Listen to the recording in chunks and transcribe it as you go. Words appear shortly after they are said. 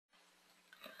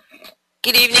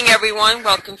Good evening, everyone.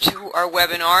 Welcome to our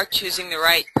webinar, Choosing the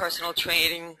Right Personal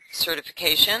Training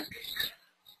Certification.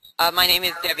 My name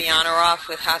is Debbie Honoraff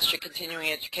with Hofstra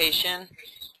Continuing Education,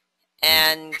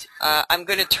 and I'm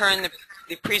going to turn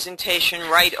the presentation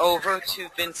right over to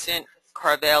Vincent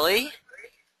Carvelli.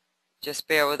 Just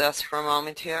bear with us for a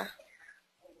moment here.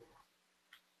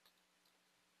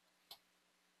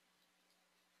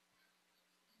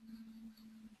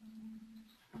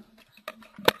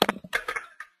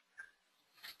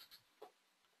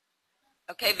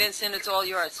 Okay, Vincent, it's all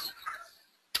yours.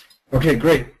 Okay,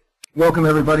 great. Welcome,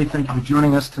 everybody. Thank you for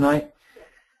joining us tonight.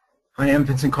 I am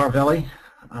Vincent Carvelli.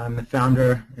 I'm the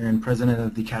founder and president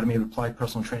of the Academy of Applied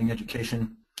Personal Training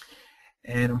Education.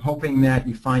 And I'm hoping that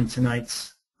you find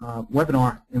tonight's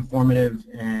webinar informative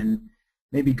and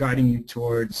maybe guiding you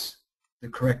towards the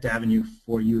correct avenue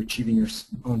for you achieving your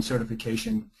own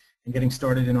certification and getting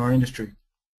started in our industry.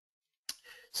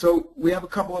 So we have a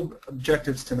couple of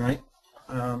objectives tonight.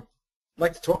 I'd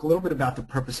like to talk a little bit about the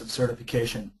purpose of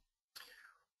certification,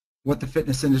 what the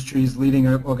fitness industry's leading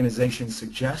organizations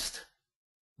suggest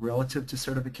relative to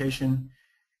certification,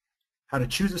 how to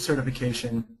choose a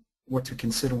certification, what to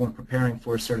consider when preparing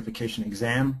for a certification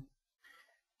exam,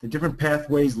 the different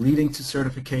pathways leading to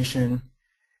certification,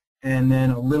 and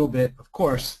then a little bit, of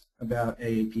course, about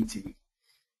AAPT.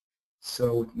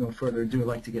 So with no further ado, I'd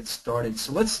like to get started.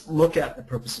 So let's look at the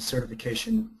purpose of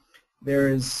certification. There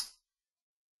is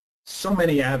so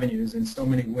many avenues and so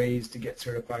many ways to get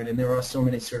certified, and there are so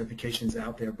many certifications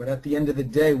out there. But at the end of the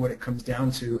day, what it comes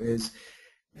down to is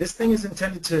this thing is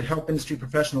intended to help industry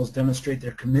professionals demonstrate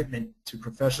their commitment to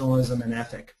professionalism and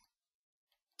ethic.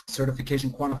 Certification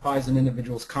quantifies an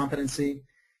individual's competency,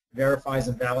 verifies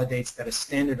and validates that a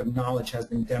standard of knowledge has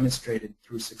been demonstrated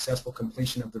through successful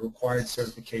completion of the required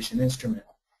certification instrument,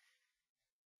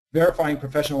 verifying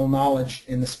professional knowledge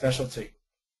in the specialty.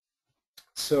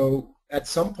 So at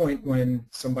some point when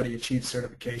somebody achieves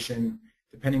certification,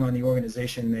 depending on the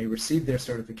organization they received their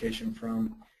certification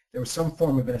from, there was some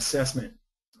form of an assessment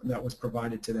that was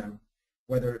provided to them,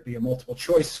 whether it be a multiple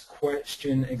choice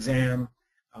question exam,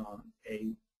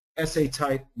 a essay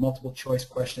type multiple choice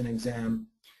question exam,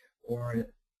 or a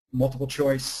multiple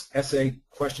choice essay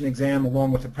question exam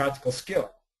along with a practical skill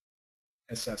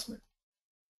assessment.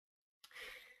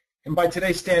 And by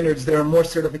today's standards, there are more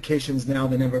certifications now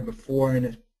than ever before, and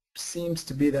it seems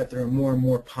to be that there are more and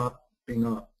more popping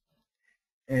up.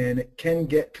 And it can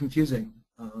get confusing.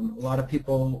 A lot of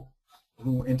people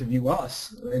who interview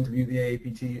us, interview the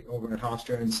AAPT over at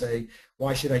Hofstra and say,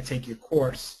 why should I take your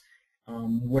course?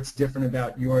 What's different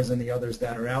about yours and the others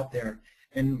that are out there?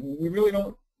 And we really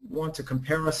don't want to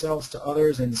compare ourselves to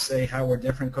others and say how we're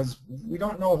different, because we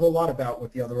don't know a whole lot about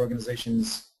what the other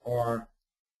organizations are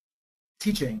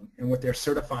teaching and what they're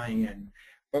certifying in.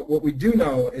 But what we do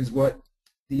know is what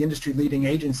the industry leading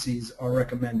agencies are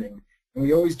recommending. And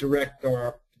we always direct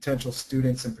our potential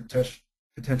students and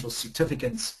potential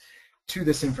certificants to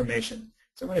this information.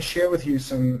 So I'm going to share with you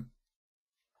some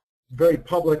very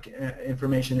public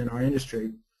information in our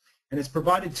industry. And it's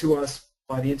provided to us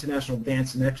by the International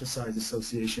Dance and Exercise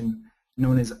Association,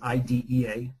 known as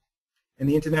IDEA, and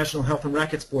the International Health and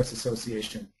Racket Sports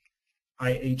Association,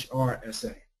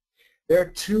 IHRSA. There are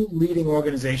two leading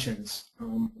organizations,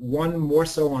 one more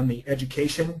so on the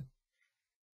education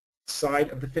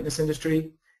side of the fitness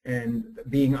industry, and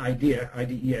being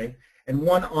IDEA, and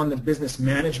one on the business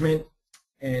management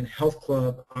and health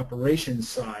club operations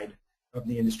side of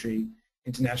the industry,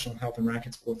 International Health and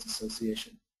Racket Sports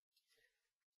Association.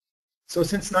 So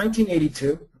since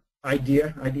 1982,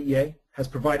 IDEA has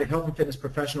provided health and fitness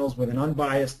professionals with an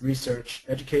unbiased research,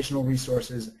 educational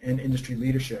resources, and industry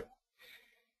leadership.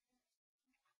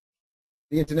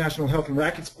 The International Health and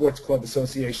Racket Sports Club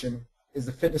Association is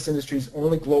the fitness industry's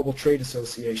only global trade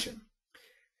association.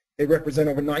 They represent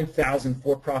over 9,000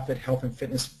 for-profit health and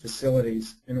fitness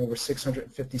facilities and over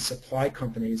 650 supply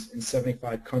companies in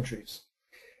 75 countries.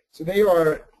 So they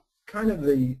are kind of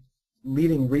the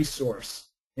leading resource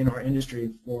in our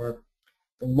industry for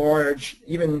the large,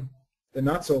 even the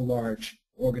not so large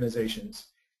organizations.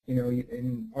 You know,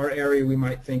 in our area we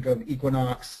might think of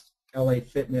Equinox, LA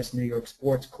Fitness, New York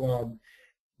Sports Club,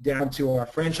 down to our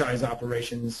franchise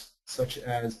operations such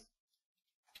as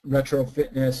Retro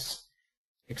Fitness,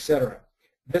 etc.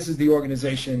 This is the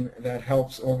organization that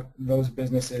helps those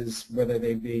businesses, whether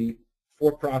they be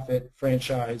for-profit,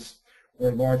 franchise,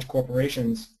 or large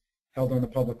corporations held on the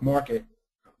public market,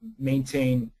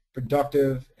 maintain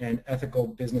productive and ethical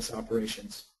business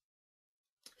operations.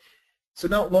 So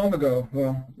not long ago,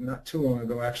 well, not too long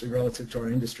ago actually, relative to our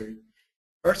industry,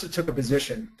 IHRSA took a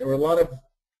position. There were a lot of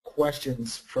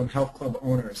questions from health club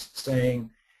owners saying,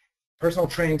 Personal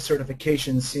training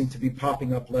certifications seem to be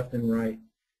popping up left and right.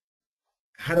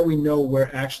 How do we know we're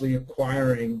actually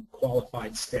acquiring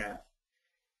qualified staff?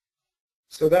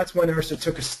 So that's when IHRSA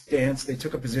took a stance. They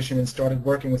took a position and started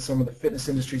working with some of the fitness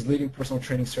industry's leading personal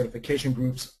training certification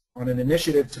groups on an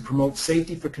initiative to promote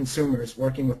safety for consumers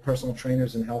working with personal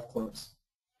trainers and health clubs.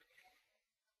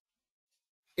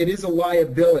 It is a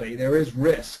liability. There is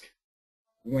risk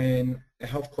when a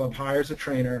health club hires a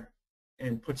trainer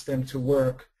and puts them to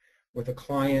work with a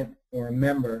client or a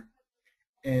member,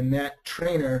 and that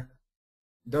trainer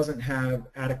doesn't have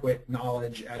adequate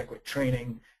knowledge, adequate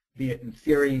training, be it in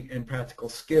theory and practical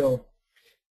skill,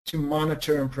 to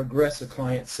monitor and progress a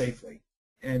client safely.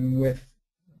 And with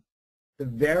the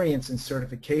variance in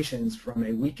certifications from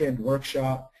a weekend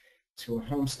workshop to a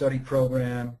home study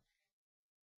program,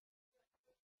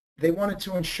 they wanted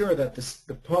to ensure that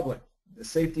the public, the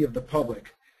safety of the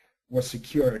public, was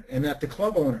secured, and that the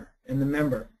club owner and the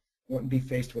member wouldn't be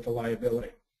faced with a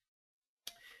liability.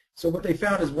 So what they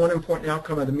found is one important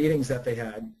outcome of the meetings that they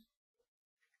had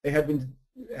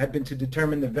been to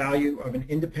determine the value of an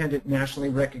independent, nationally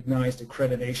recognized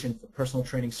accreditation for personal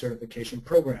training certification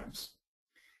programs.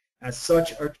 As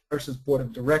such, IHRSA's Board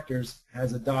of Directors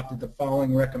has adopted the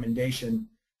following recommendation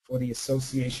for the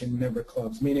association member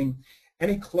clubs, meaning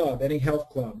any club, any health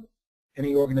club,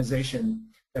 any organization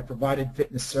that provided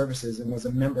fitness services and was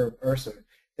a member of IHRSA,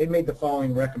 they made the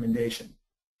following recommendation.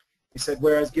 They said,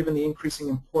 whereas given the increasing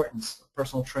importance of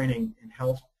personal training in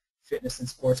health, fitness, and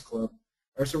sports club,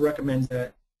 IHRSA recommends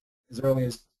that as early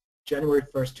as January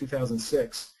 1st,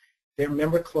 2006, their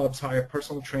member clubs hire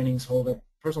personal trainers holding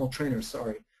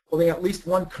at least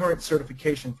one current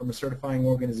certification from a certifying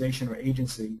organization or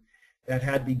agency that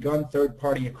had begun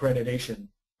third-party accreditation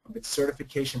of its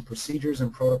certification procedures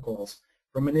and protocols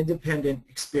from an independent,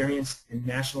 experienced, and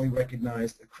nationally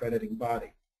recognized accrediting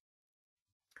body.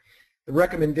 The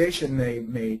recommendation they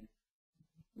made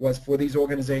was for these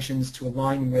organizations to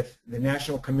align with the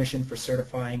National Commission for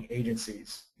Certifying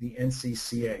Agencies, the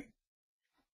NCCA.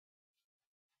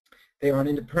 They are an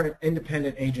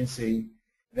independent agency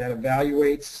that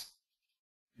evaluates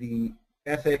the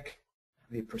ethic,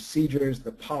 the procedures,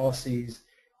 the policies,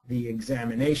 the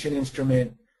examination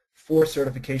instrument for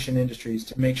certification industries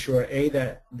to make sure, A,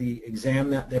 that the exam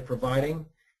that they're providing,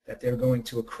 that they're going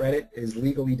to accredit, is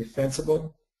legally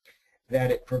defensible, that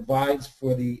it provides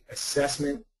for the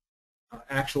assessment,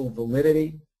 actual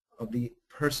validity of the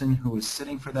person who is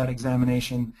sitting for that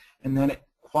examination, and that it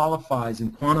qualifies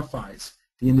and quantifies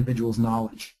the individual's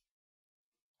knowledge.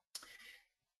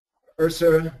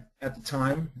 IHRSA at the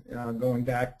time, going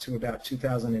back to about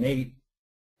 2008,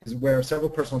 is aware of several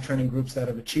personal training groups that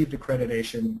have achieved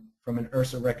accreditation from an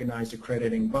IHRSA-recognized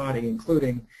accrediting body,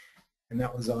 including, and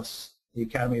that was us, the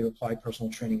Academy of Applied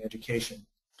Personal Training Education.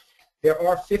 There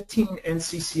are 15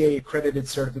 NCCA-accredited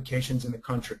certifications in the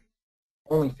country,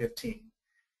 only 15.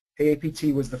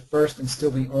 AAPT was the first and still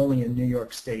the only in New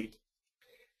York State.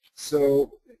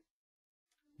 So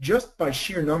just by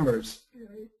sheer numbers,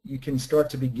 you can start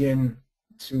to begin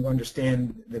to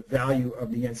understand the value of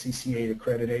the NCCA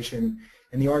accreditation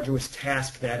and the arduous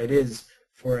task that it is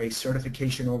for a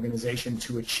certification organization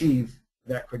to achieve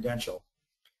that credential.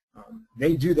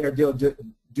 They do their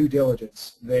due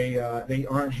diligence. They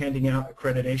aren't handing out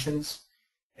accreditations,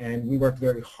 and we work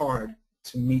very hard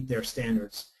to meet their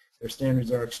standards. Their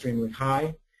standards are extremely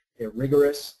high, they're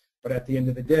rigorous, but at the end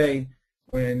of the day,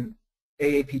 when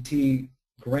AAPT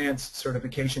grants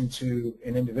certification to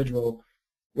an individual,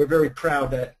 we're very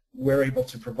proud that we're able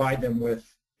to provide them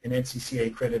with an NCCA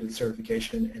accredited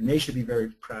certification, and they should be very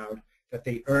proud that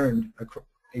they earned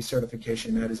a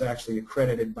certification that is actually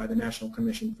accredited by the National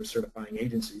Commission for Certifying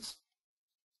Agencies.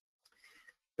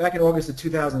 Back in August of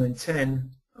 2010,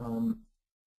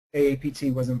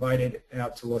 AAPT was invited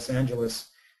out to Los Angeles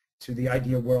to the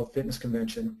IDEA World Fitness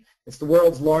Convention. It's the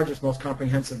world's largest, most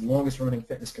comprehensive, longest-running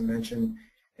fitness convention,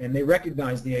 and they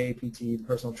recognized the AAPT, the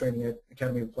Personal Training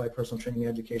Academy of Applied Personal Training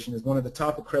Education, as one of the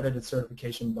top accredited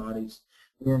certification bodies.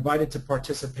 We were invited to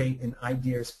participate in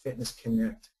IDEA's Fitness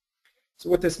Connect. So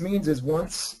what this means is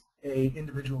once an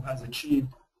individual has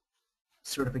achieved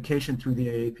certification through the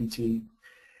AAPT,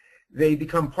 they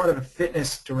become part of a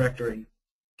fitness directory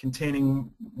containing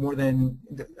more than,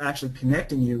 actually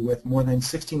connecting you with more than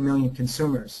 16 million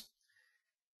consumers,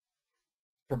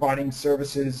 providing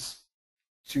services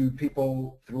to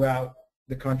people throughout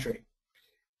the country.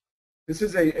 This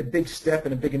is a big step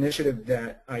and a big initiative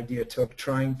that IDEA took,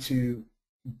 trying to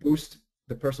boost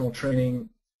the personal training,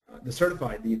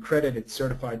 the accredited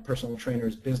certified personal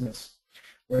trainers business,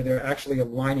 where they're actually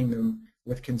aligning them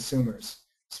with consumers,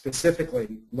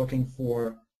 specifically looking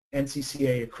for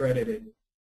NCCA accredited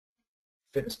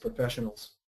fitness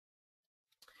professionals.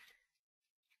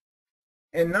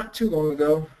 And not too long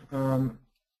ago,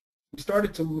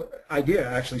 IDEA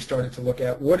actually started to look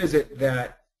at what is it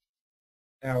that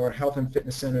our health and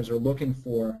fitness centers are looking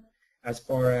for as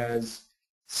far as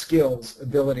skills,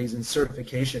 abilities, and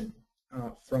certification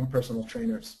from personal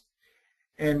trainers.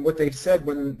 And what they've said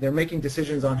when they're making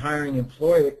decisions on hiring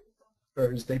employers,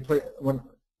 when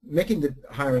making the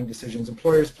hiring decisions,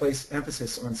 employers place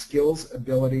emphasis on skills,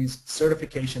 abilities,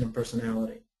 certification, and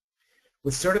personality,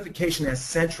 with certification as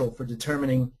central for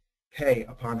determining pay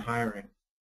upon hiring.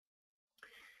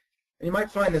 And you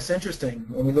might find this interesting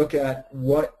when we look at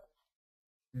what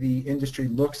the industry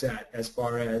looks at as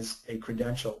far as a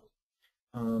credential.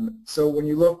 So when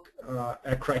you look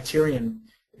at Criterion,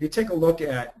 if you take a look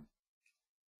at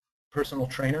personal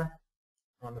trainer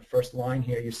on the first line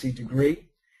here, you see degree.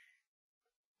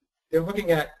 They're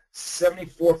looking at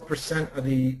 74% of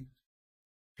the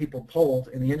people polled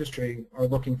in the industry are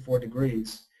looking for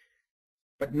degrees,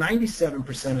 but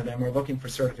 97% of them are looking for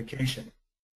certification.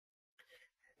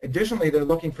 Additionally, they're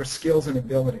looking for skills and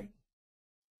ability.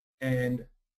 And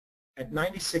at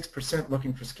 96%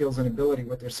 looking for skills and ability,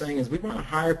 what they're saying is we want to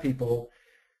hire people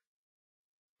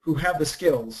who have the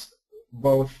skills,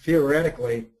 both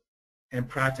theoretically and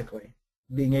practically,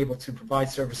 being able to provide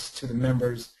services to the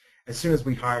members as soon as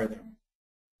we hire them.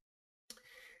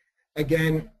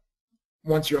 Again,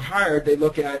 once you're hired, they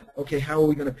look at, okay, how are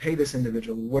we going to pay this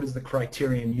individual? What is the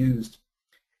criterion used?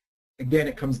 Again,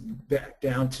 it comes back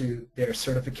down to their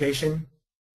certification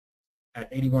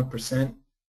at 81%,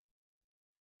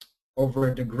 over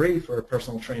a degree for a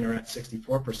personal trainer at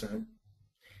 64%,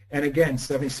 and again,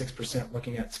 76%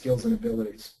 looking at skills and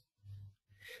abilities.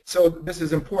 So this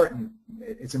is important.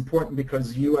 It's important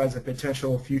because you, as a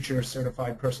potential future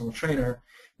certified personal trainer,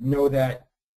 know that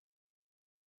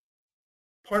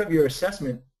part of your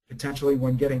assessment, potentially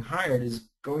when getting hired, is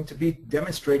going to be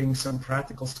demonstrating some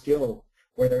practical skill,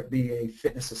 whether it be a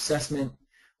fitness assessment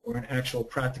or an actual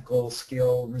practical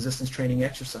skill resistance training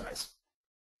exercise.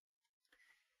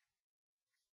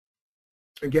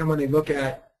 Again, when they look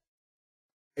at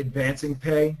advancing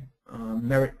pay,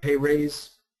 merit pay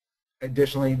raise,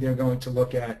 additionally, they're going to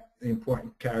look at the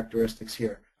important characteristics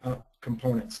here,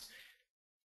 components.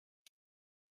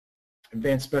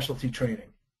 Advanced specialty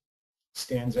training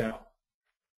stands out.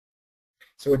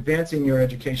 So advancing your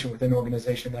education with an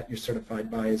organization that you're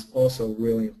certified by is also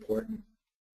really important.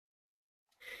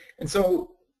 And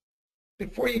so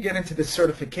before you get into the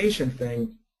certification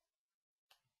thing,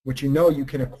 which you know you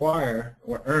can acquire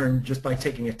or earn just by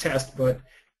taking a test, but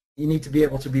you need to be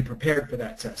able to be prepared for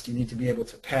that test. You need to be able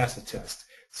to pass a test,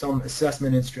 some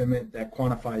assessment instrument that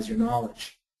quantifies your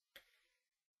knowledge.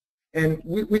 And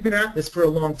we've been at this for a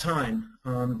long time.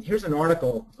 Here's an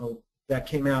article that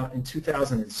came out in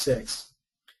 2006.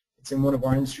 It's in one of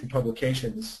our industry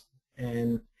publications.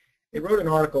 And they wrote an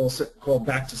article called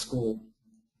Back to School.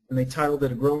 And they titled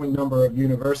it, "A Growing Number of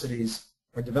Universities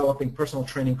Are Developing Personal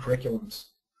Training Curriculums."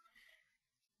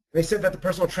 They said that the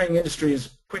personal training industry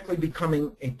is quickly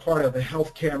becoming a part of the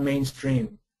healthcare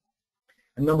mainstream.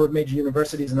 A number of major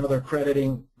universities and other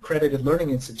accredited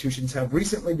learning institutions have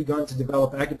recently begun to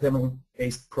develop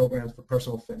academic-based programs for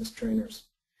personal fitness trainers,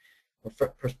 or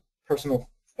personal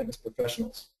fitness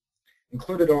professionals.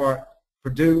 Included are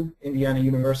Purdue, Indiana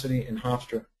University, and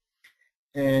Hofstra.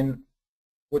 And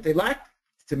what they lacked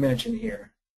to mention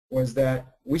here was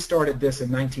that we started this in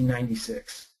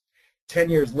 1996. 10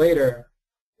 years later,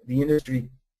 the industry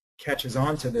catches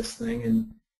on to this thing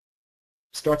and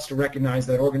starts to recognize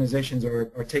that organizations are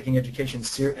taking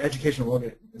educational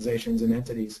organizations and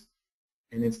entities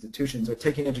and institutions are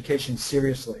taking education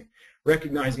seriously,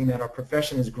 recognizing that our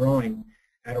profession is growing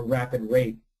at a rapid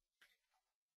rate.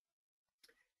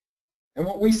 And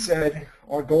what we said,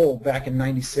 our goal back in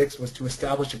 '96 was to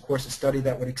establish a course of study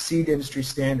that would exceed industry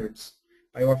standards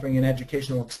by offering an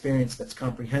educational experience that's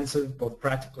comprehensive, both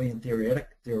practically and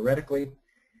theoretically,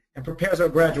 and prepares our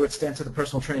graduates to enter the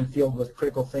personal training field with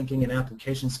critical thinking and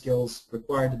application skills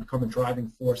required to become a driving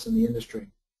force in the industry.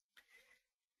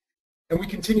 And we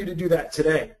continue to do that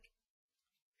today.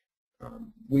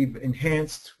 We've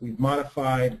enhanced, we've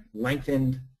modified,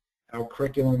 lengthened our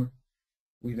curriculum.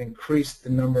 We've increased the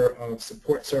number of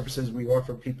support services we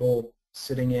offer people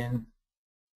sitting in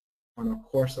on our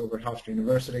course over at Hofstra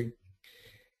University.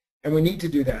 And we need to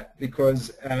do that because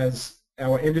as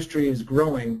our industry is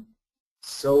growing,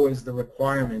 so is the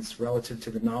requirements relative to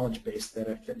the knowledge base that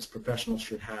a fitness professional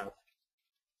should have.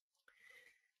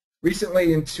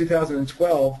 Recently, in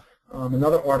 2012,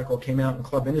 another article came out in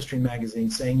Club Industry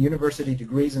magazine saying university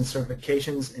degrees and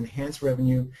certifications enhance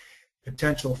revenue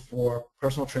potential for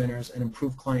personal trainers and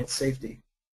improve client safety.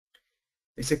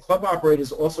 They say club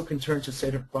operators also can turn to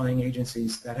certifying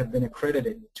agencies that have been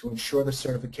accredited to ensure the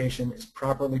certification is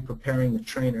properly preparing the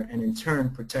trainer and in turn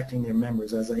protecting their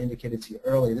members. As I indicated to you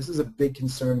earlier, this is a big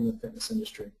concern in the fitness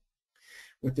industry.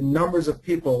 With the numbers of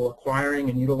people acquiring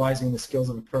and utilizing the skills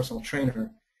of a personal trainer,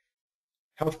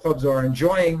 health clubs are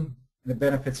enjoying the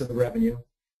benefits of the revenue.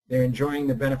 They're enjoying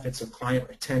the benefits of client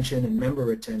retention and member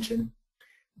retention,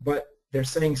 but they're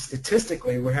saying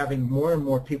statistically we're having more and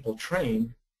more people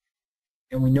train,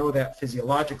 and we know that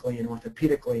physiologically and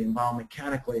orthopedically and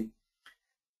biomechanically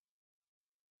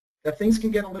that things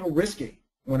can get a little risky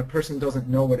when a person doesn't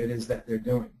know what it is that they're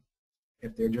doing.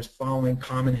 If they're just following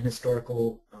common and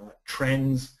historical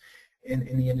trends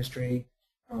in the industry,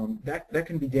 that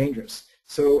can be dangerous.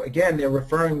 So again, they're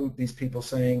referring these people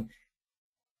saying,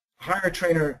 hire a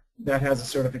trainer that has a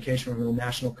certification from the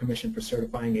National Commission for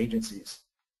Certifying Agencies.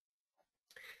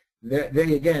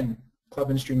 They again, Club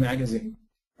Industry Magazine,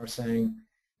 are saying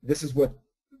this is what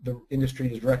the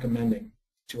industry is recommending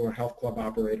to our health club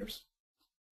operators.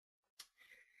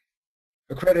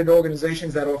 Accredited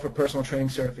organizations that offer personal training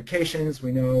certifications,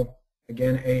 we know,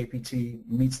 again, AAPT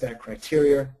meets that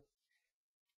criteria.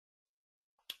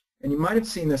 And you might have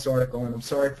seen this article, and I'm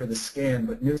sorry for the scan,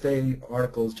 but Newsday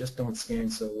articles just don't scan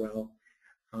so well.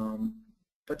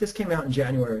 But this came out in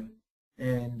January,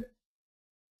 and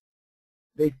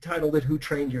they titled it, "Who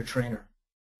Trained Your Trainer?"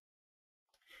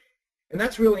 And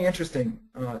that's really interesting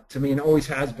to me, and always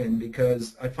has been,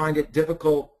 because I find it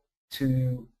difficult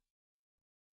to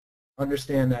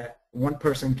understand that one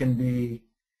person can be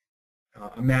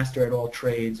a master at all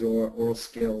trades or all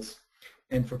skills.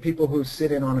 And for people who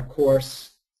sit in on a course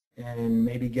and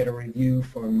maybe get a review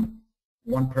from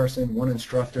one person, one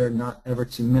instructor, not ever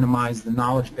to minimize the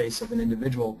knowledge base of an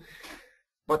individual,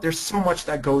 but there's so much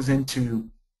that goes into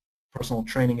personal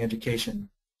training education.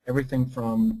 Everything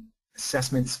from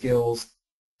assessment skills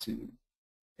to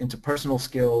interpersonal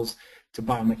skills to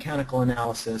biomechanical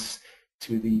analysis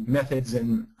to the methods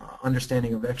and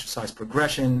understanding of exercise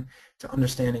progression, to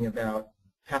understanding about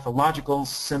pathological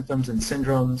symptoms and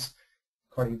syndromes,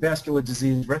 cardiovascular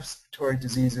disease, respiratory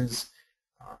diseases,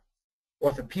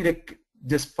 orthopedic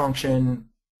dysfunction,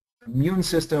 immune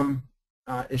system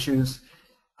issues.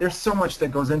 There's so much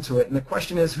that goes into it, and the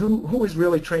question is, who is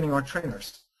really training our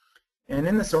trainers? And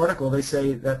in this article, they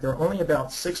say that there are only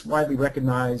about 6 widely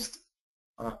recognized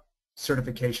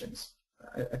certifications.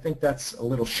 I think that's a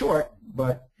little short,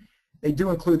 but they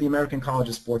do include the American College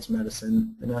of Sports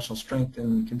Medicine, the National Strength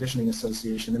and Conditioning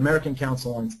Association, the American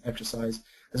Council on Exercise,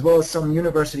 as well as some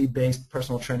university-based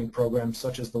personal training programs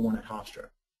such as the one at Hofstra.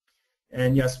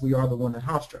 And yes, we are the one at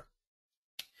Hofstra.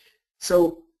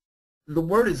 So the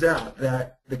word is out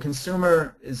that the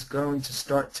consumer is going to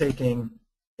start taking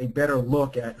a better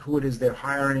look at who it is they're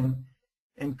hiring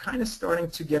and kind of starting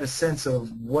to get a sense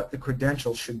of what the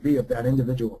credentials should be of that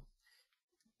individual.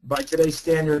 By today's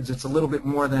standards, it's a little bit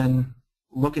more than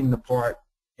looking the part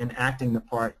and acting the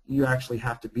part. You actually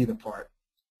have to be the part.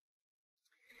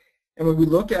 And when we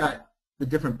look at the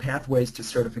different pathways to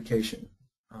certification,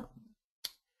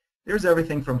 there's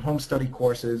everything from home study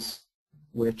courses,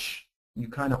 which you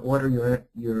kind of order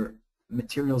your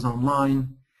materials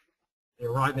online, they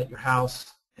arrive at your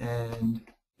house, and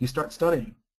you start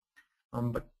studying.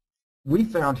 But we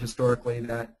found historically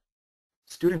that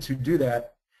students who do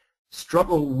that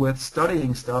struggle with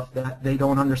studying stuff that they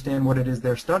don't understand what it is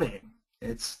they're studying.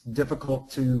 It's difficult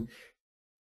to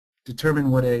determine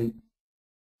what a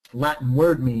Latin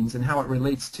word means and how it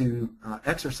relates to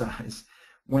exercise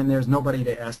when there's nobody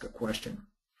to ask a question.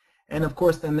 And of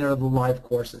course, then there are the live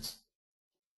courses.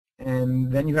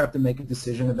 And then you have to make a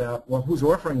decision about, well, who's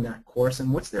offering that course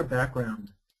and what's their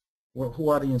background? Well, who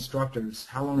are the instructors?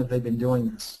 How long have they been doing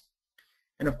this?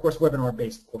 And of course,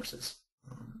 webinar-based courses.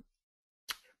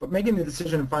 But making the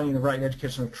decision and finding the right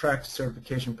educational track to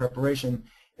certification preparation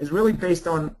is really based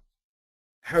on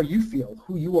how you feel,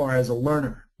 who you are as a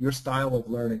learner, your style of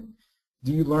learning.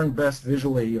 Do you learn best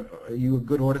visually? Are you a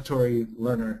good auditory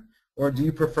learner? Or do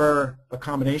you prefer a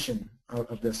combination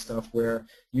of this stuff where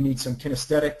you need some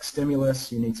kinesthetic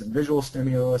stimulus, you need some visual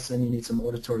stimulus, and you need some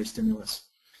auditory stimulus?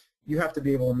 You have to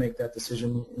be able to make that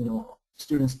decision. You know,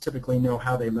 students typically know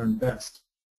how they learn best.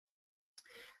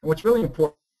 And what's really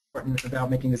important about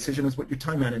making a decision is what your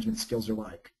time management skills are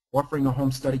like. Offering a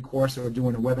home study course or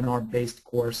doing a webinar-based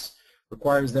course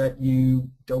requires that you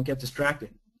don't get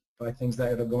distracted by things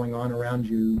that are going on around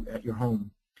you at your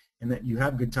home, and that you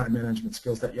have good time management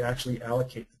skills, that you actually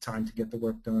allocate the time to get the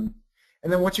work done.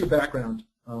 And then what's your background?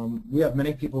 We have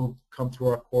many people come through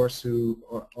our course who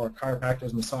are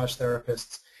chiropractors, massage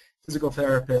therapists, physical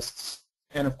therapists,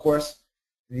 and of course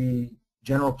the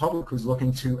general public who's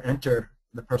looking to enter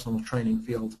the personal training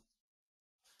field.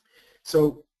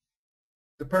 So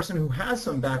the person who has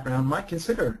some background might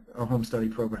consider a home study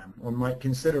program or might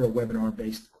consider a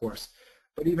webinar-based course.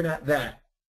 But even at that,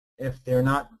 if they're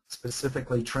not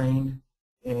specifically trained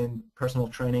in personal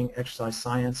training, exercise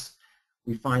science,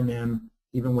 we find them,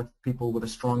 even with people with a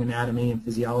strong anatomy and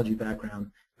physiology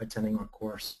background, attending our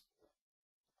course.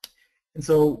 And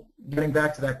so getting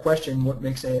back to that question, what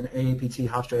makes an AAPT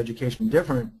Hofstra education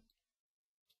different?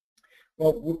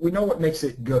 Well, we know what makes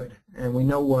it good, and we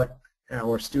know what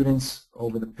our students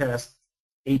over the past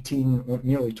 18, or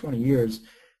nearly 20 years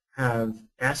have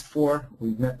asked for.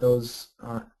 We've met those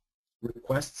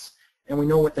requests, and we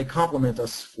know what they compliment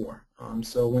us for.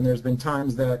 So when there's been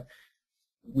times that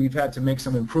we've had to make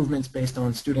some improvements based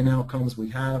on student outcomes, we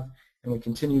have, and we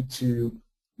continue to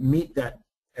meet that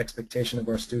expectation of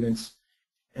our students.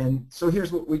 And so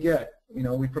here's what we get.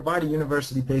 We provide a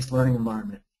university-based learning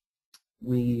environment.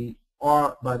 We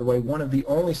are, by the way, one of the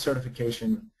only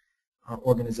certification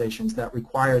organizations that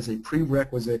requires a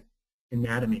prerequisite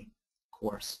anatomy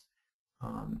course.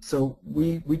 So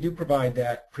we do provide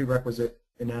that prerequisite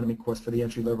anatomy course for the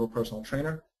entry-level personal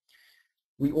trainer.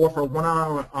 We offer a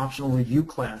 1-hour optional review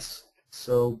class.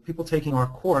 So people taking our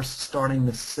course starting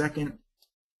the second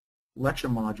lecture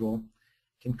module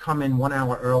can come in 1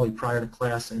 hour early prior to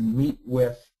class and meet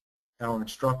with our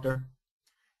instructor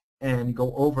and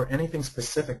go over anything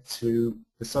specific to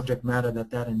the subject matter that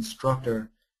that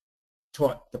instructor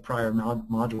taught the prior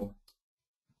module.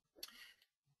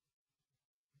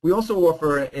 We also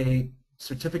offer a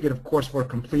certificate of coursework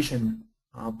completion,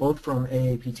 both from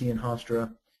AAPT and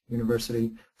Hofstra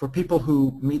University, for people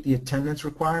who meet the attendance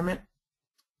requirement.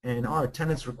 And our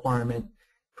attendance requirement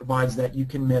provides that you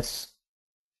can miss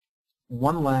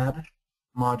 1 lab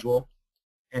module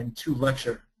and 2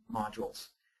 lecture modules.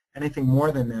 Anything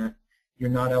more than that, you're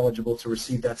not eligible to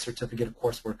receive that certificate of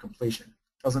coursework completion.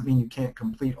 Doesn't mean you can't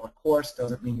complete our course,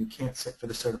 doesn't mean you can't sit for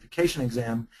the certification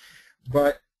exam,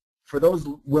 but for those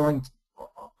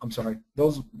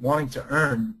those wanting to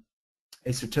earn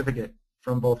a certificate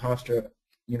from both Hofstra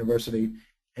University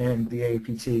and the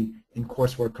AAPT in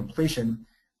coursework completion,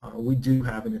 we do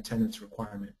have an attendance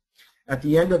requirement. At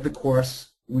the end of the course,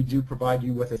 we do provide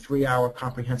you with a 3-hour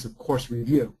comprehensive course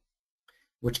review,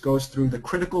 which goes through the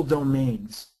critical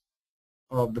domains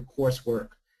of the coursework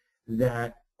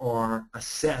that are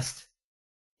assessed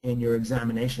in your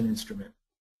examination instrument,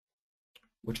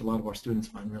 which a lot of our students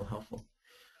find real helpful.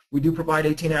 We do provide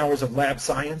 18 hours of lab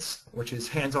science, which is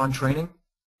hands-on training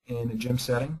in a gym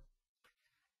setting.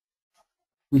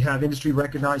 We have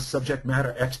industry-recognized subject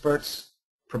matter experts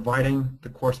providing the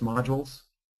course modules.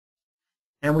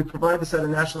 And we provide this at a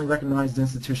nationally recognized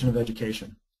institution of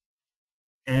education.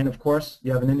 And of course,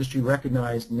 you have an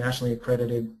industry-recognized, nationally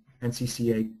accredited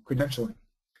NCCA credentialing.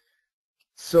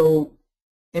 So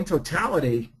in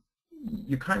totality,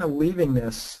 you're kind of leaving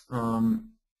this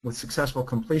with successful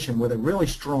completion with a really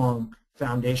strong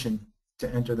foundation to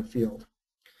enter the field.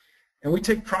 And we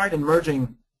take pride in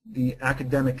merging the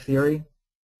academic theory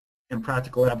and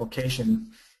practical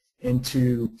application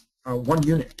into one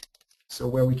unit. So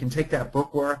where we can take that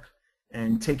bookwork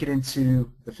and take it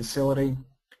into the facility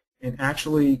and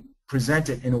actually present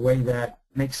it in a way that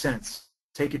makes sense.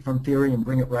 Take it from theory and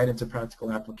bring it right into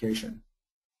practical application.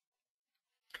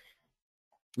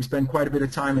 We spend quite a bit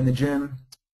of time in the gym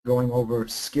going over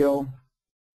skill,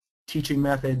 teaching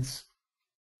methods,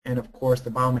 and of course the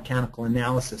biomechanical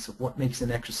analysis of what makes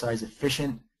an exercise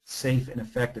efficient, safe, and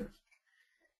effective.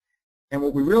 And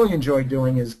what we really enjoy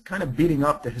doing is kind of beating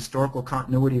up the historical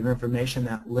continuity of information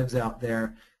that lives out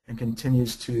there and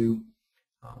continues to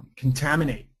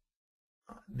contaminate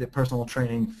the personal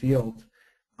training field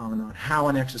on how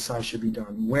an exercise should be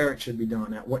done, where it should be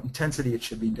done, at what intensity it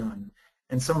should be done,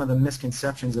 and some of the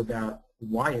misconceptions about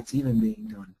why it's even being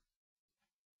done.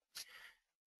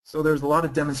 So there's a lot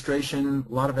of demonstration,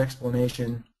 a lot of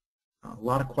explanation, a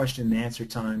lot of question and answer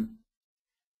time.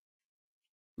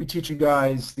 We teach you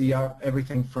guys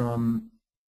everything from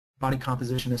body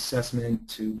composition assessment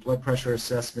to blood pressure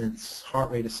assessments,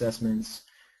 heart rate assessments,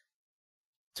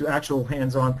 to actual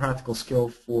hands-on practical skill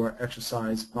for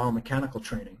exercise biomechanical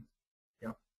training.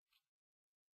 Yep.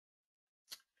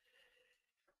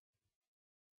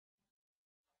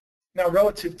 Now,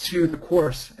 relative to the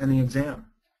course and the exam,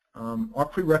 our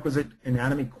prerequisite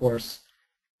anatomy course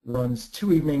runs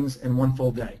 2 evenings and 1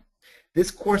 full day. This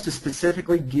course is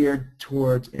specifically geared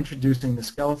towards introducing the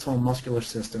skeletal and muscular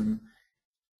system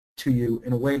to you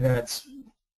in a way that's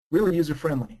really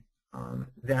user-friendly,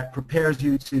 that prepares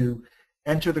you to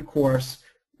enter the course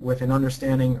with an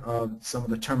understanding of some of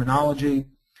the terminology,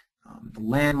 the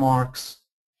landmarks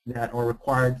that are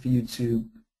required for you to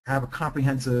have a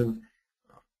comprehensive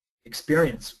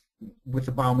experience with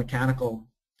the biomechanical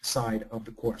side of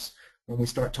the course when we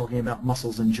start talking about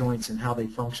muscles and joints and how they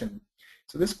function.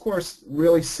 So this course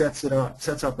really sets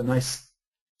up a nice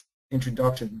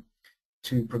introduction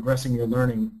to progressing your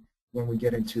learning when we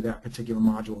get into that particular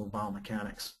module of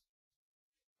biomechanics.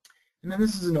 And then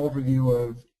this is an overview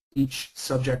of each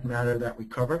subject matter that we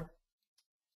cover.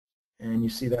 And you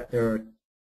see that there are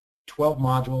 12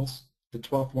 modules. The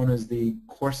 12th one is the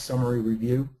course summary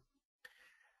review.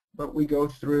 But we go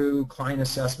through client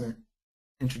assessment,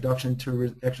 introduction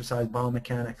to exercise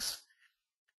biomechanics.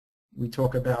 We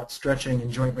talk about stretching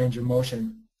and joint range of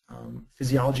motion,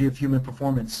 physiology of human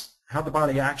performance, how the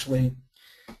body actually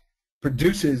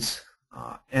produces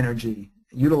energy,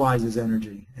 utilizes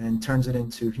energy, and turns it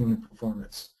into human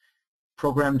performance.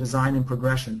 Program design and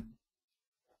progression.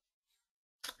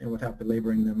 And without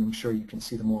belaboring them, I'm sure you can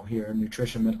see them all here,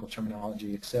 nutrition, medical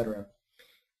terminology, etc.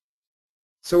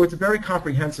 So it's very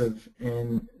comprehensive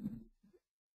in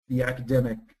the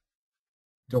academic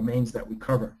domains that we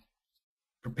cover,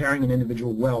 preparing an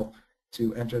individual well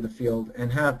to enter the field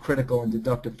and have critical and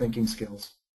deductive thinking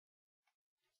skills.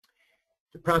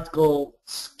 The practical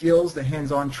skills, the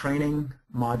hands-on training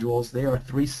modules, they are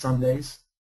 3 Sundays,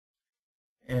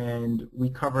 and we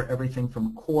cover everything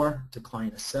from core to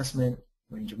client assessment,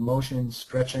 range of motion,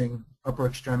 stretching, upper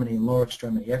extremity and lower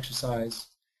extremity exercise.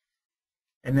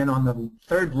 And then on the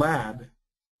 3rd lab,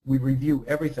 we review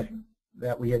everything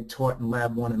that we had taught in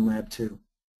Lab 1 and Lab 2.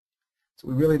 So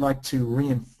we really like to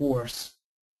reinforce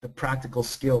the practical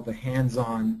skill, the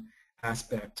hands-on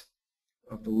aspect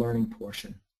of the learning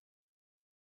portion.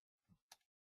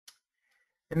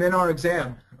 And then our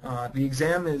exam. The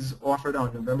exam is offered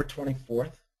on November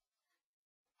 24th.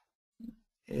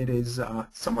 It is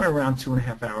somewhere around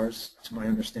 2.5 hours, to my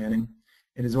understanding.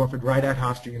 It is offered right at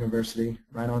Hofstra University,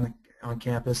 right on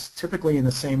campus, typically in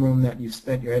the same room that you've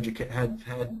spent your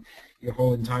had your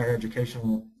whole entire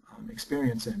educational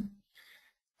experience in.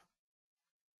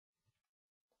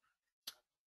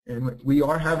 And we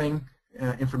are having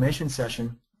an information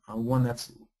session, one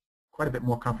that's quite a bit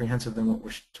more comprehensive than what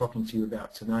we're talking to you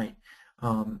about tonight,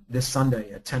 this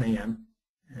Sunday at 10 a.m.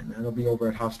 And that'll be over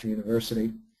at Hofstra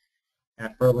University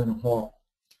at Berlin Hall.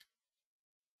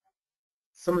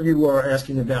 Some of you are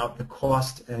asking about the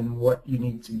cost and what you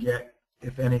need to get,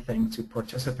 if anything, to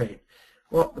participate.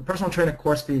 Well, the personal trainer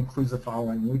course fee includes the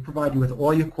following. We provide you with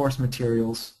all your course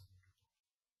materials,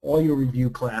 all your review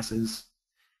classes,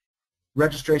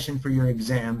 registration for your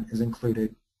exam is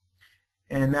included,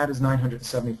 and that is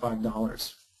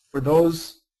 $975. For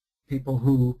those people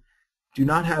who do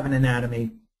not have an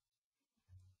anatomy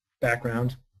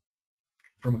background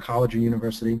from college or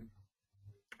university,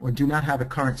 or do not have a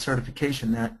current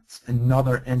certification, that's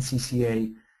another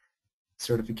NCCA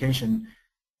certification,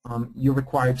 you're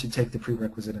required to take the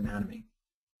prerequisite anatomy.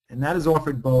 And that is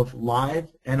offered both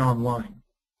live and online.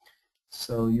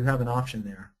 So you have an option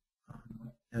there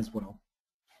as well.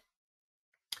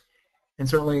 And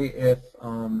certainly if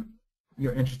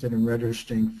you're interested in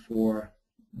registering for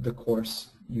the course,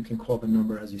 you can call the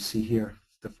number as you see here,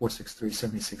 the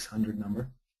 463-7600 number.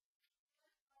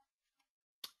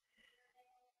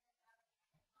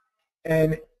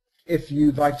 And if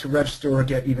you'd like to register or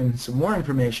get even some more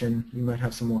information, you might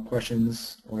have some more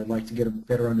questions or would like to get a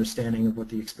better understanding of what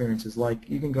the experience is like,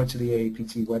 you can go to the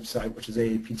AAPT website, which is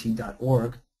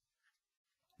aapt.org,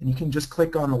 and you can just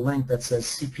click on the link that says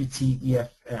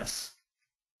CPT-EFS.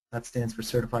 That stands for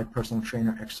Certified Personal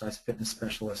Trainer Exercise Fitness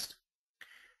Specialist.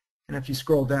 And if you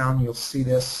scroll down, you'll see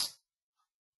this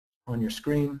on your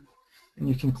screen, and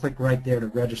you can click right there to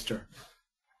register.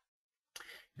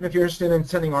 And if you're interested in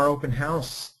attending our open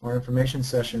house, our information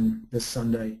session this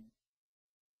Sunday,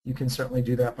 you can certainly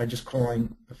do that by just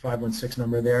calling the 516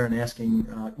 number there and asking,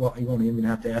 well, you won't even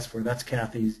have to ask for it. That's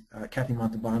Kathy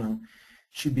Montalbano.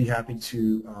 She'd be happy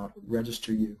to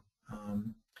register you.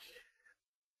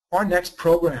 Our next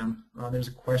program, there's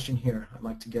a question here I'd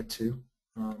like to get to.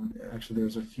 Actually,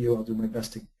 there's a few. I'll do my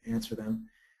best to answer them.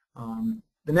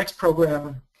 The next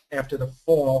program after the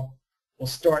fall will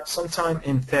start sometime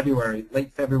in February,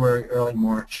 late February, early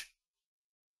March.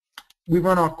 We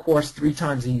run our course 3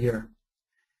 times a year,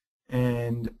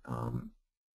 and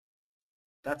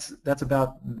that's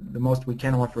about the most we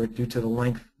can offer it due to the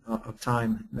length of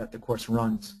time that the course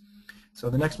runs. So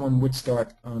the next one would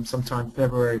start sometime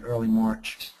February, early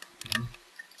March.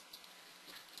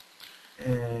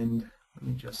 And let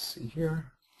me just see here.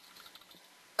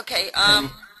 Okay,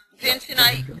 Vincent,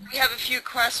 we have a few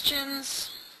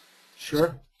questions.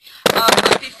 Sure.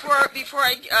 But before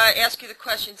I ask you the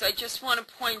questions, I just want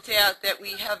to point out that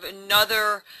we have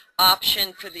another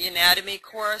option for the anatomy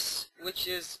course, which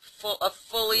is a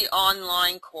fully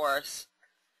online course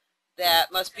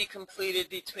that must be completed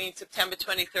between September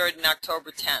 23rd and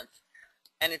October 10th.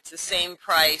 And it's the same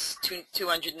price,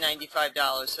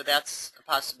 $295, so that's a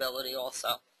possibility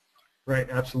also. Right,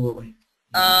 absolutely.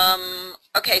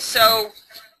 Okay, so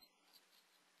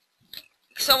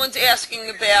someone's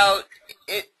asking about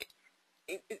it.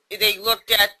 They looked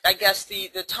at, I guess, the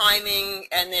timing,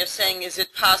 and they're saying, is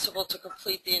it possible to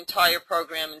complete the entire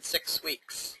program in 6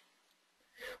 weeks?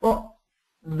 Well,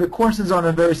 the course is on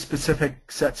a very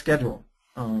specific set schedule.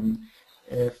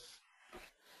 If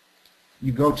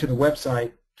you go to the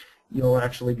website, you'll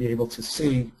actually be able to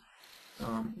see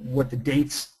what the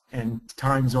dates and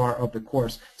times are of the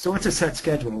course. So it's a set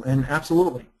schedule, and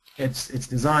absolutely, it's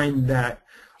designed that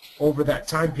over that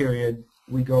time period,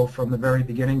 we go from the very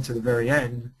beginning to the very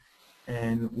end,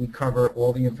 and we cover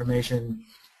all the information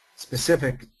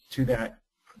specific to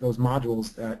those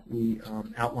modules that we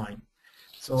outline.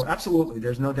 So absolutely,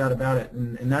 there's no doubt about it,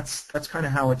 and that's kind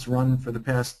of how it's run for the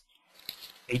past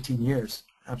 18 years.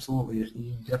 Absolutely,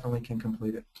 you definitely can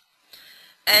complete it.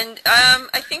 And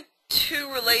I think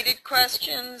two related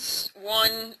questions.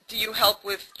 One, do you help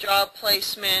with job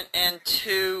placement? And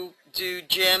two, do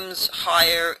gyms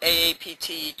hire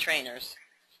AAPT trainers?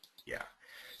 Yeah.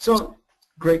 So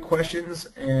great questions,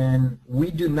 and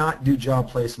we do not do job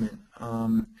placement.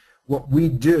 What we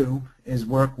do is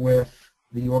work with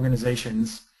the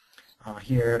organizations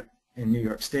here in New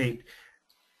York State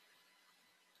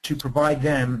to provide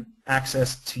them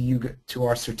access to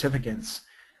our certificates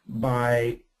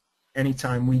by any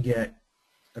time we get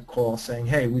a call saying,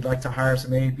 hey, we'd like to hire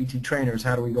some AAPT trainers,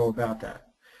 how do we go about that?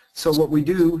 So what we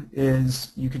do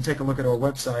is you can take a look at our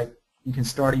website. You can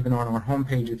start even on our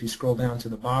homepage. If you scroll down to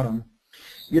the bottom,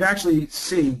 you'd actually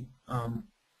see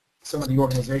some of the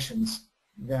organizations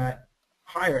that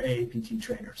hire AAPT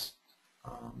trainers.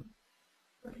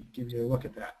 Let me give you a look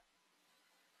at that.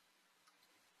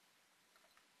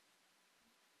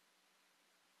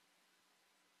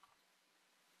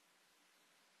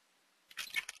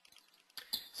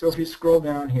 So if you scroll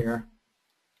down here,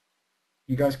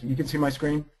 you can see my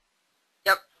screen?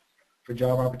 Yep. For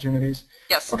job opportunities?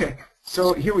 Yes. Okay,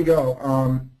 so here we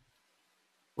go.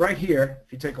 Right here,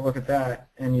 if you take a look at that,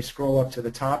 and you scroll up to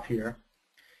the top here,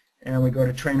 and we go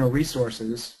to trainer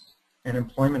resources and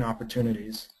employment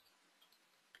opportunities,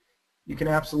 you can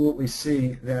absolutely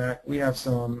see that we have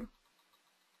a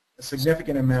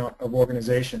significant amount of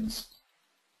organizations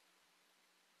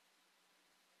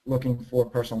looking for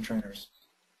personal trainers,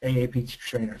 AAPT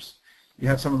trainers. You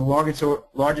have some of the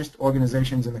largest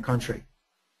organizations in the country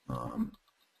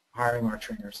hiring our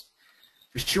trainers.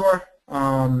 For sure,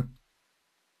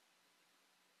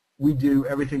 we do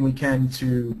everything we can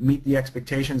to meet the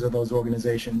expectations of those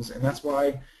organizations, and that's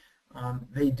why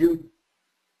they do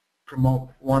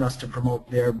want us to promote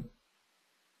their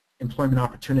employment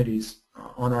opportunities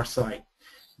on our site.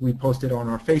 We post it on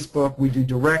our Facebook. We do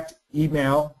direct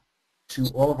email to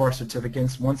all of our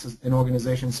certificates. Once an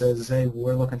organization says, hey,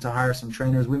 we're looking to hire some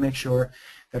trainers, we make sure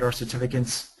that our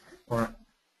certificates are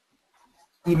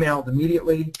emailed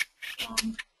immediately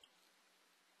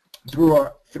through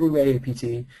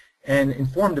AAPT and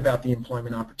informed about the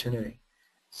employment opportunity.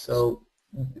 So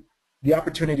the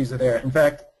opportunities are there. In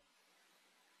fact,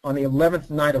 on the 11th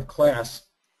night of class,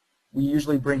 we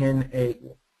usually bring in a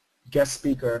guest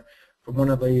speaker from one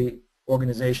of the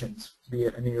organizations, be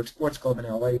it a New York Sports Club, an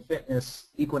LA Fitness,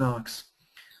 Equinox,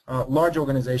 large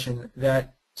organization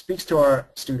that speaks to our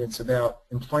students about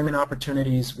employment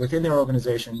opportunities within their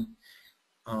organization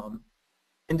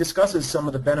and discusses some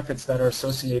of the benefits that are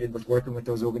associated with working with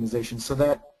those organizations, so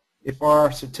that if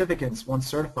our certificates, once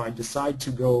certified, decide to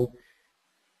go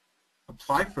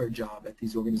apply for a job at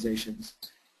these organizations,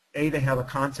 A, they have a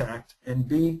contact, and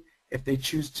B, if they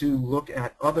choose to look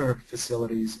at other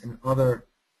facilities and other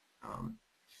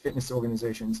fitness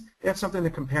organizations, they have something to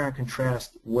compare and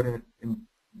contrast what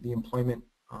the employment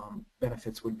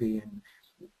benefits would be and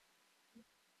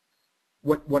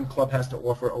what one club has to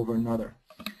offer over another.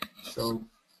 So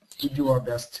we do our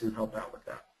best to help out with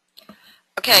that.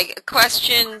 Okay,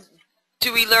 question.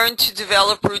 Do we learn to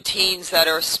develop routines that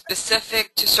are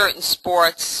specific to certain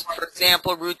sports, for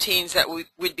example, routines that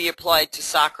would be applied to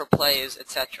soccer players,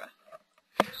 etc.?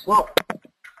 Well,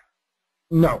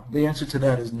 no. The answer to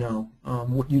that is no.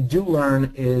 What you do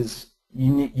learn is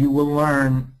you will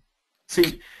learn.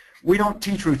 See, we don't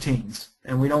teach routines,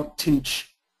 and we don't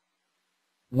teach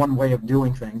one way of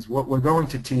doing things. What we're going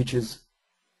to teach is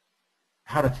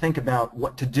how to think about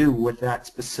what to do with that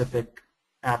specific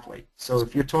athlete. So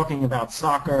if you're talking about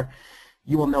soccer,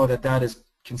 you will know that that is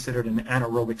considered an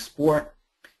anaerobic sport.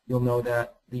 You'll know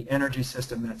that the energy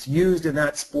system that's used in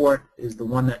that sport is the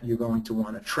one that you're going to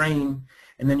want to train,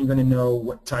 and then you're going to know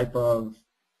what type of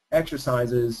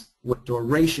exercises, what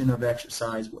duration of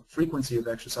exercise, what frequency of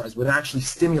exercise would actually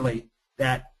stimulate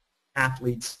that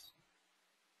athlete's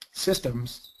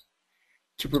systems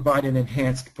to provide an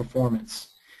enhanced performance.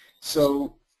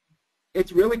 So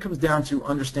it really comes down to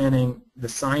understanding the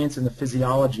science and the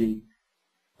physiology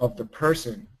of the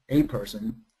person, a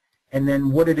person, and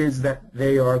then what it is that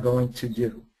they are going to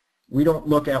do. We don't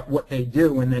look at what they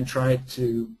do and then try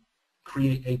to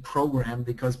create a program,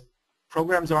 because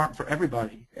programs aren't for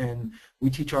everybody, and we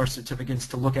teach our certificates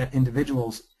to look at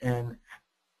individuals and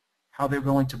how they're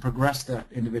going to progress that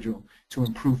individual to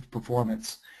improved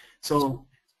performance. So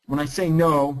when I say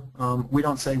no, we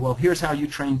don't say, well, here's how you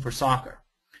train for soccer.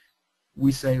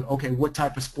 We say, okay, what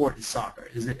type of sport is soccer?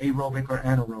 Is it aerobic or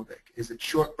anaerobic? Is it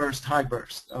short burst, high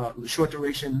burst, short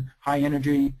duration, high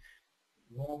energy,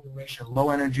 long duration, low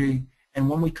energy? And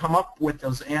when we come up with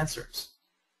those answers,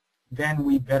 then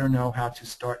we better know how to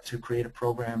start to create a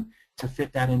program to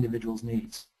fit that individual's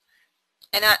needs.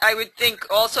 And I would think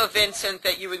also, Vincent,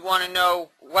 that you would want to know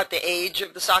what the age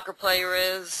of the soccer player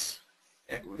is.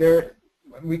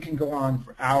 We can go on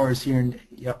for hours here, and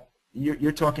yep,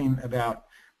 you're talking about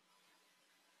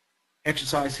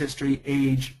exercise history,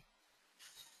 age,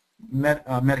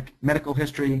 medical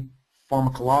history,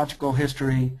 pharmacological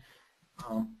history,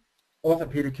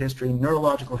 orthopedic history,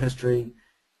 neurological history,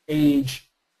 age.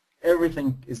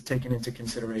 Everything is taken into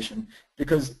consideration,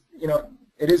 because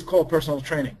it is called personal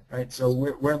training, right? So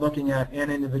we're looking at an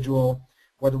individual.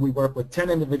 Whether we work with 10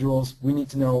 individuals, we need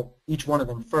to know each one of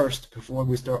them first before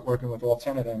we start working with all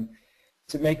 10 of them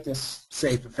to make this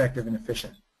safe, effective, and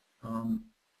efficient.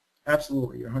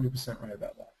 Absolutely, you're 100% right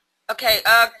about that. Okay,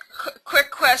 quick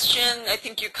question. I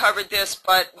think you covered this,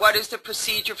 but what is the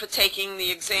procedure for taking the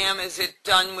exam? Is it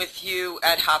done with you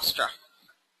at Hofstra?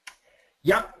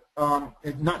 Yeah,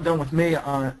 it's not done with me.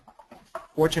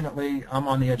 Fortunately, I'm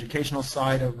on the educational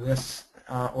side of this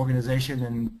organization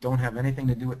and don't have anything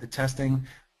to do with the testing.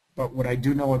 But what I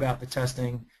do know about the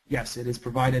testing, yes, it is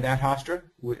provided at Hofstra.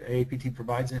 AAPT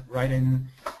provides it right in,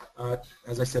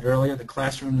 as I said earlier, the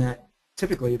classroom that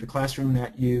typically the classroom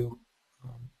that you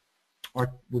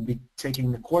would be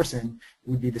taking the course in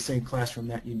would be the same classroom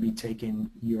that you'd be taking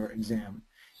your exam.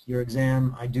 Your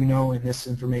exam, I do know, and this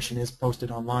information is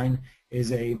posted online,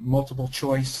 is a multiple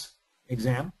choice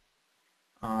exam.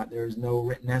 There is no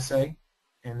written essay,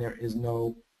 and there is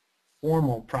no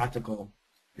formal practical.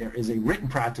 There is a written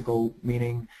practical,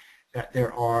 meaning that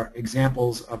there are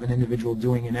examples of an individual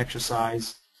doing an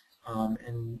exercise,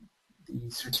 and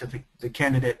the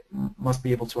candidate must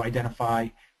be able to identify,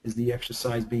 is the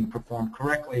exercise being performed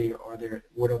correctly, or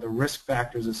what are the risk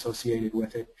factors associated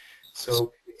with it.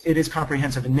 So it is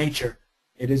comprehensive in nature.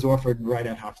 It is offered right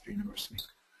at Hofstra University.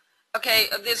 Okay,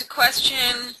 there's a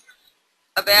question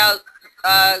about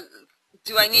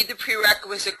do I need the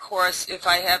prerequisite course if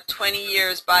I have 20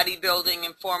 years bodybuilding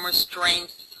and former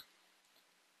strength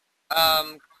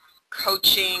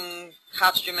coaching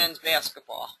Hofstra men's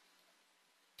basketball?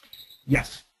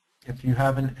 Yes. If you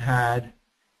haven't had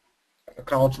a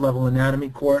college-level anatomy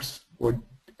course or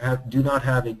do not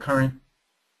have a current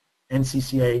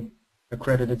NCCA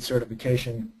accredited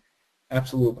certification,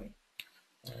 absolutely.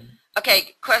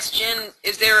 Okay, question,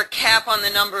 is there a cap on the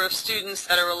number of students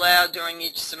that are allowed during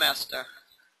each semester?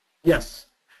 Yes,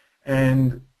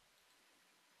 and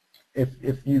if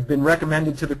you've been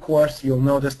recommended to the course, you'll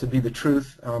know this to be the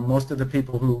truth. Most of the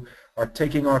people who are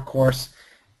taking our course,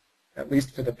 at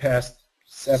least for the past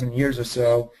 7 years or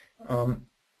so,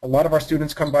 a lot of our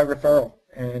students come by referral,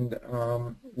 and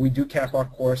we do cap our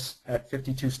course at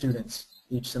 52 students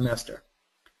each semester.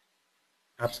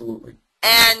 Absolutely.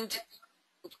 And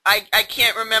I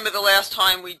can't remember the last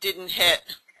time we didn't hit,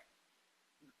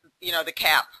 the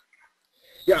cap.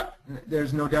 Yeah,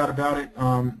 there's no doubt about it.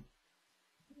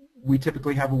 We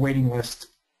typically have a waiting list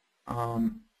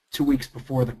 2 weeks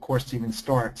before the course even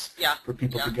starts for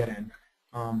people to get in.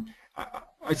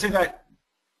 I say that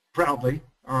proudly,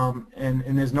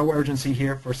 and there's no urgency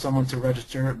here for someone to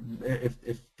register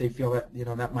if they feel that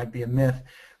that might be a myth.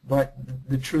 But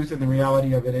the truth and the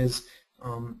reality of it is,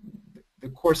 the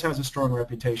course has a strong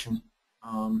reputation.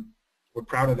 We're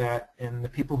proud of that, and the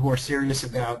people who are serious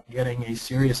about getting a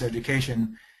serious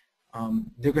education,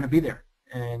 they're going to be there,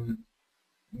 and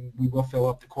we will fill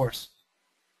up the course.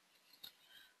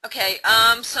 Okay,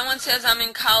 someone says I'm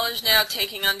in college now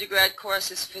taking undergrad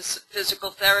courses for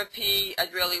physical therapy.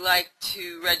 I'd really like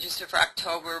to register for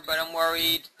October, but I'm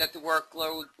worried that the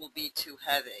workload will be too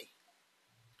heavy.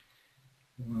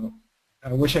 Well,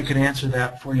 I wish I could answer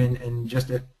that for you and just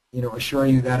assure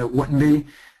you that it wouldn't be,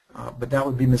 but that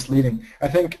would be misleading. I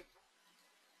think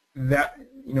that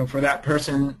for that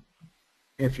person,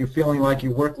 if you're feeling like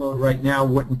your workload right now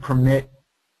wouldn't permit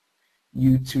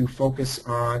you to focus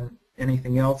on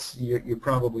anything else, you're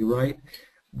probably right.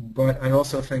 But I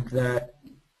also think that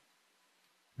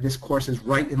this course is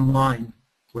right in line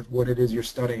with what it is you're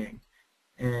studying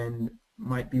and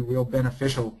might be real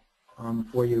beneficial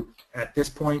for you at this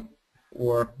point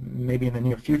or maybe in the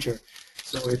near future.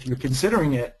 So if you're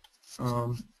considering it,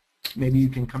 maybe you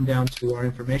can come down to our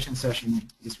information session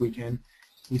this weekend.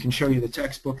 We can show you the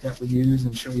textbook that we use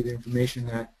and show you the information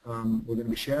that we're going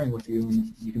to be sharing with you,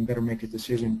 and you can better make a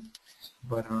decision.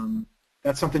 But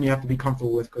that's something you have to be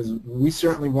comfortable with, because we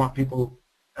certainly want people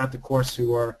at the course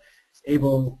who are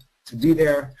able to be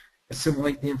there,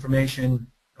 assimilate the information,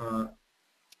 and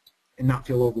not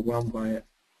feel overwhelmed by it.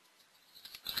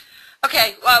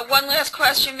 Okay, one last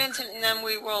question, Vincent, and then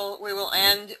we will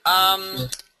end. Sure.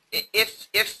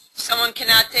 If someone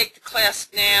cannot take the class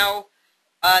now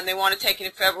and they want to take it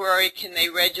in February, can they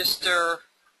register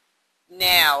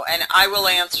now? And I will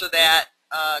answer that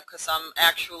because I'm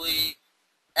actually,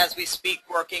 as we speak,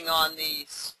 working on the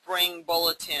spring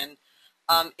bulletin.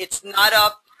 It's not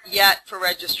up yet for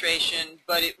registration,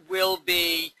 but it will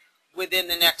be within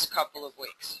the next couple of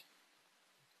weeks.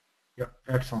 Yeah,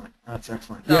 excellent. That's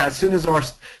excellent. So, yeah, as soon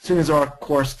as our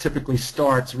course typically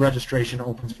starts, registration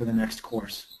opens for the next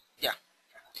course. Yeah.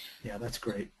 Yeah, that's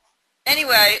great.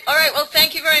 Anyway, all right. Well,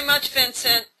 thank you very much,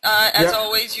 Vincent. As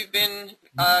always, you've been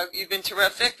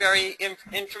terrific. Very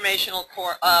informational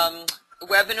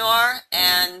webinar,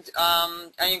 and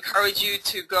I encourage you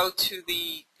to go to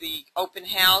the open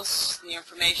house, the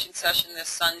information session this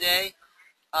Sunday.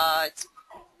 It's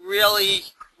really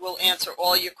will answer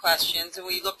all your questions, and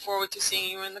we look forward to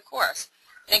seeing you in the course.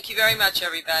 Thank you very much,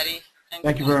 everybody.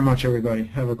 Thank you very much, everybody.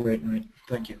 Have a great night.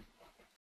 Thank you.